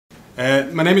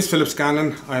My name is Philip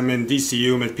Scanlon. I'm in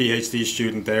DCU. I'm a PhD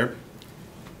student there.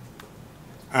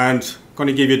 And I'm going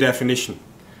to give you a definition.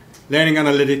 Learning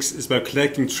analytics is about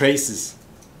collecting traces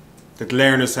that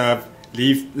learners have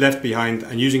left behind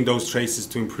and using those traces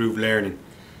to improve learning.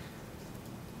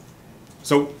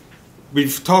 So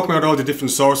we've talked about all the different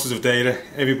sources of data.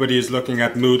 Everybody is looking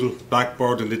at Moodle,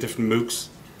 Blackboard and the different MOOCs.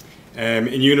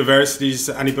 In universities,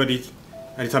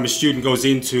 anytime a student goes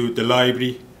into the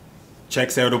library,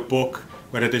 checks out a book,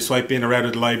 whether they swipe in or out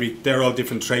of the library, they're all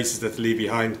different traces that they leave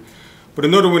behind. But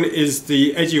another one is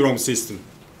the EduRoam system,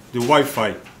 the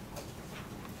Wi-Fi.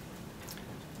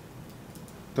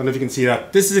 Don't know if you can see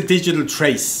that. This is a digital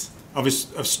trace of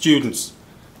students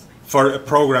for a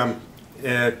program,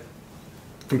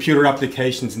 computer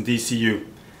applications in DCU.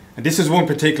 And this is one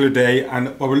particular day,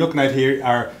 and what we're looking at here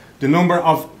are the number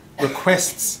of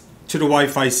requests to the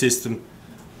Wi-Fi system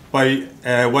by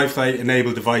Wi-Fi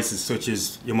enabled devices such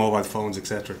as your mobile phones,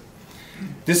 etc.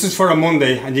 This is for a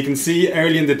Monday, and you can see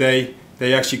early in the day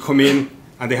they actually come in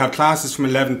and they have classes from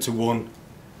 11 to 1,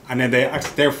 and then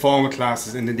they're formal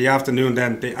classes, and in the afternoon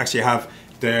then they actually have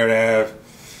their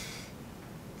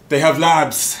they have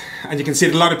labs, and you can see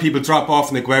that a lot of people drop off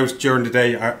and they go out during the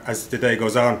day as the day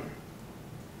goes on.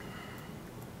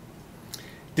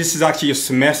 This is actually a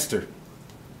semester.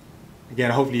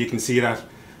 Again, hopefully you can see that.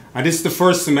 And this is the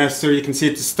first semester. You can see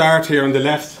at the start here on the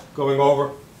left, going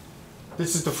over.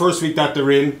 This is the first week that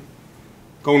they're in,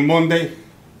 going Monday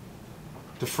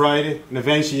to Friday, and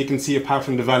eventually you can see a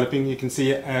pattern developing. You can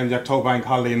see the October bank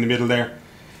holiday in the middle there.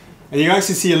 And you can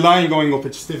actually see a line going up,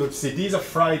 which is difficult to see. These are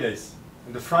Fridays.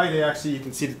 And the Friday, actually, you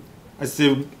can see, as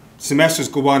the semesters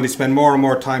go on, they spend more and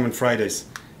more time on Fridays.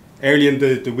 Early in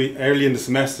the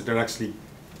semester, they're actually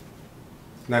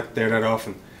not there that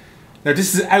often. Now,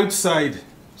 this is outside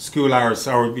school hours,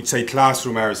 or we'd say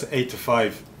classroom hours, 8 to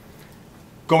 5.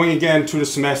 Going again through the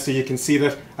semester, you can see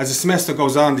that as the semester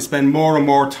goes on, they spend more and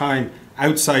more time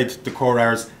outside the core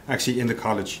hours, actually in the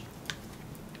college.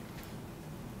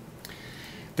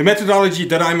 The methodology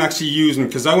that I'm actually using,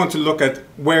 because I want to look at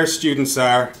where students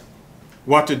are,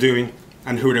 what they're doing,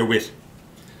 and who they're with.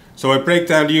 So I break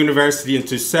down the university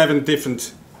into 7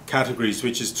 different categories,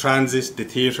 which is transit, the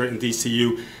theatre and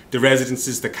DCU, the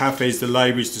residences, the cafes, the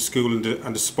libraries, the school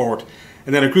and the sport.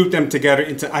 And then I group them together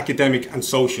into academic and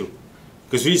social,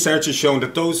 because research has shown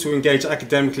that those who engage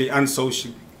academically and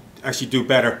socially actually do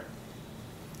better.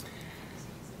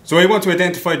 So I want to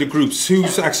identify the groups,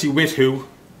 who's actually with who,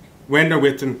 when they're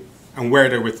with them, and where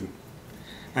they're with them.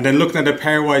 And then looking at the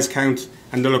pairwise count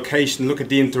and the location, look at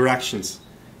the interactions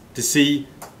to see.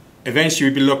 Eventually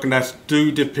we'll be looking at,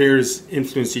 do the peers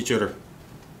influence each other?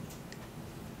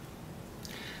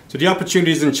 So the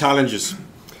opportunities and challenges.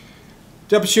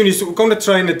 The opportunities, we're going to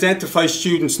try and identify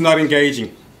students not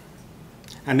engaging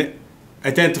and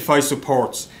identify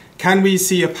supports. Can we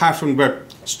see a pattern where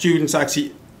students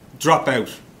actually drop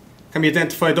out? Can we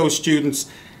identify those students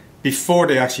before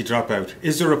they actually drop out?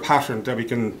 Is there a pattern that we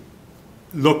can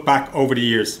look back over the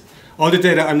years? All the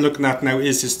data I'm looking at now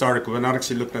is historical. We're not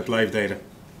actually looking at live data.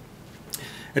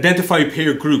 Identify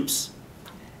peer groups.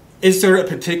 Is there a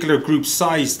particular group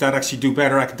size that actually do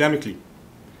better academically?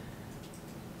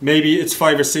 Maybe it's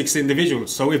 5 or 6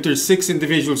 individuals. So if there's 6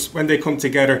 individuals, when they come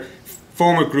together,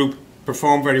 form a group,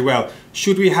 perform very well.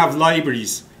 Should we have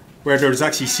libraries where there's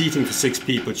actually seating for 6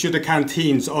 people? Should the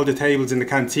canteens, all the tables in the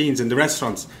canteens and the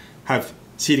restaurants have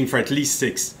seating for at least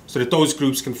 6, so that those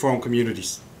groups can form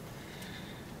communities?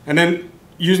 And then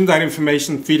using that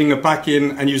information, feeding it back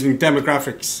in and using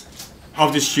demographics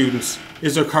of the students.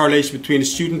 Is there a correlation between the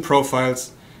student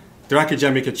profiles, their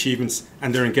academic achievements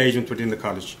and their engagement within the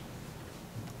college?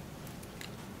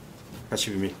 That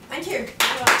should be me. Thank you.